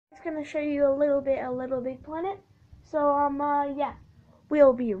gonna show you a little big planet. So yeah,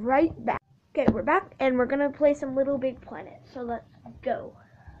 we'll be right back. Okay, we're back and we're gonna play some Little Big Planet. So let's go.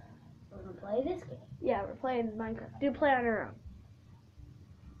 We're gonna play this game. Yeah, we're playing Minecraft. Do play on our own.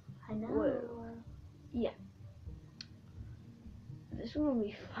 I know. Whoa. Yeah. This one will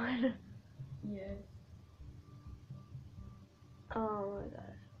be fun. Yeah. Oh my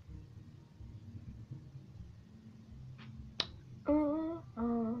gosh.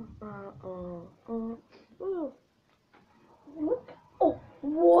 What? Oh,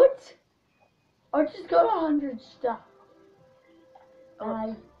 what? I just got 100 stuff.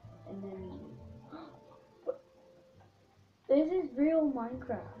 And then this is real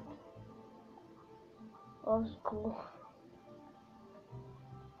Minecraft. Oh, that's cool.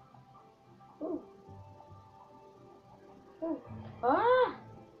 Ooh. Ooh. Ah!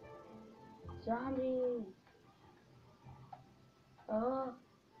 Zombie. Oh.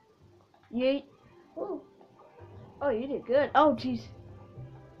 Yeet. Ooh. Oh, you did good. Oh, jeez.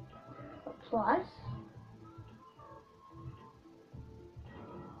 A plus?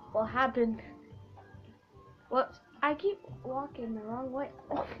 What happened? Whoops. I keep walking the wrong way.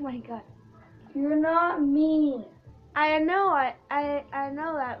 Oh my god. You're not me. I know, I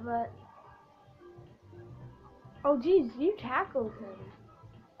know that, but... Oh, jeez, you tackled him.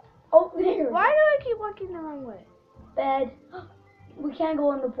 Oh, there. Why do I keep walking the wrong way? Bed. We can't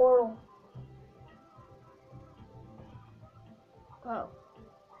go in the portal. Oh.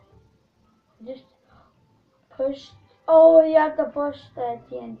 Just push. Oh, you have to push the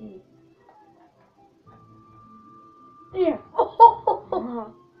TNT. Yeah.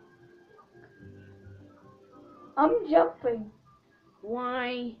 Oh, I'm jumping.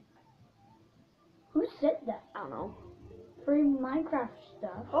 Why? Who said that? I don't know. Free Minecraft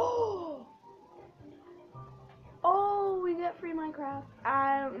stuff. Oh, we got free Minecraft.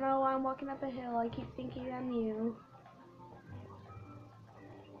 I don't know. I'm walking up a hill. I keep thinking I'm you.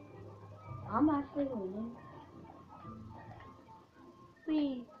 I'm actually winning.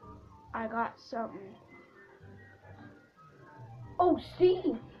 Wee. I got something. Oh,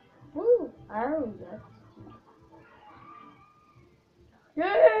 Steve. Woo. I already got Steve.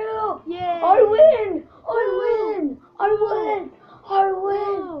 Yeah. Yay. I win. I win. I win. I win.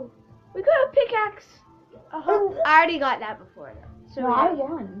 Whoa. We got a pickaxe. I already got that before though. So no, yeah. I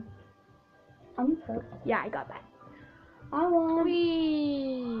won. I'm perfect. Yeah, I got that. I won.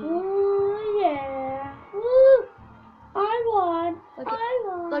 Wee. Oh, yeah. Woo. I won. I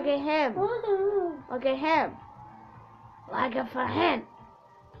won. Look at him. Woohoo. Look at him. Like a fan.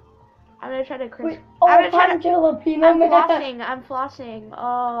 I'm gonna try to Wait, oh, I'm gonna try I'm to. Filipino I'm man. flossing. I'm flossing.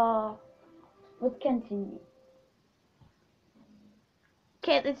 Oh. Let's continue.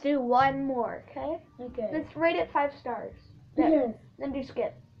 Okay, let's do one more. Okay. Okay. Let's rate it 5 stars. Yes. Then do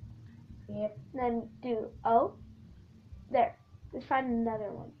skip. Yep. Then do O. There. Let's find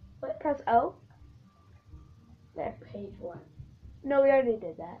another one. What? Press O. There. Page 1. No, we already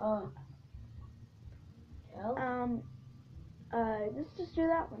did that. Oh. Hell. Let's just do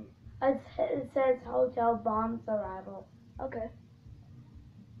that one. It says hotel bomb survival. Okay.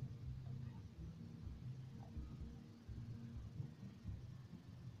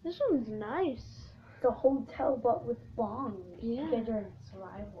 This one's nice. It's a hotel but with bombs. Yeah. Because you're in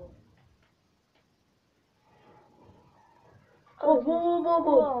survival. Oh, whoa, whoa, whoa,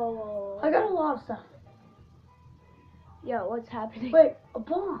 whoa. Whoa. I got a lot of stuff. Yo, what's happening? Wait, a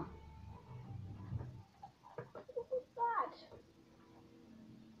bomb. What was that?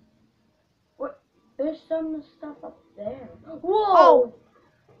 What? There's some stuff up there. Whoa! Oh.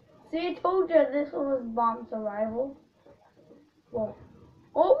 See, I told you this one was bomb survival. Whoa.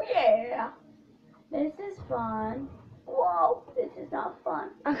 Oh, yeah. This is fun. Whoa, this is not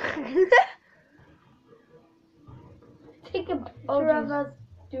fun. Take a picture of us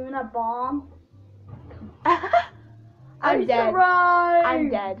doing a bomb. I'm dead. Survived. I'm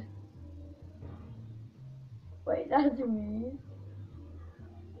dead. Wait, that's me.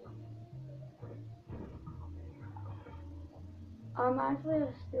 I'm actually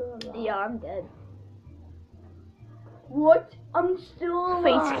still alive. Yeah, I'm dead. What? I'm still alive.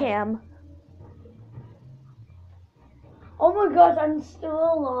 Face cam. Oh my gosh, I'm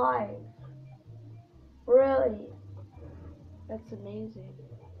still alive. Really? That's amazing.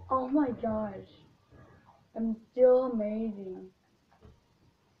 Oh my gosh. I'm still amazing.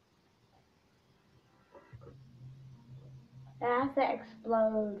 It has to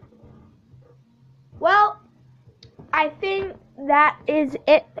explode. Well, I think that is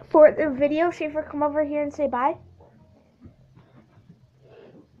it for the video. Shafer, come over here and say bye.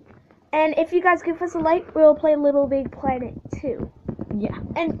 And if you guys give us a like, we'll play Little Big Planet 2. Yeah.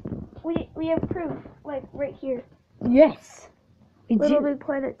 And we have proof, like right here. Yes. We Little do. Big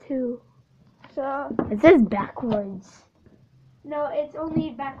Planet 2. So It says backwards. no, it's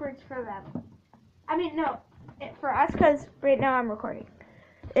only backwards for them. I mean, no, for us, because right now I'm recording.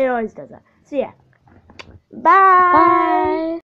 It always does that. So yeah. Bye. Bye.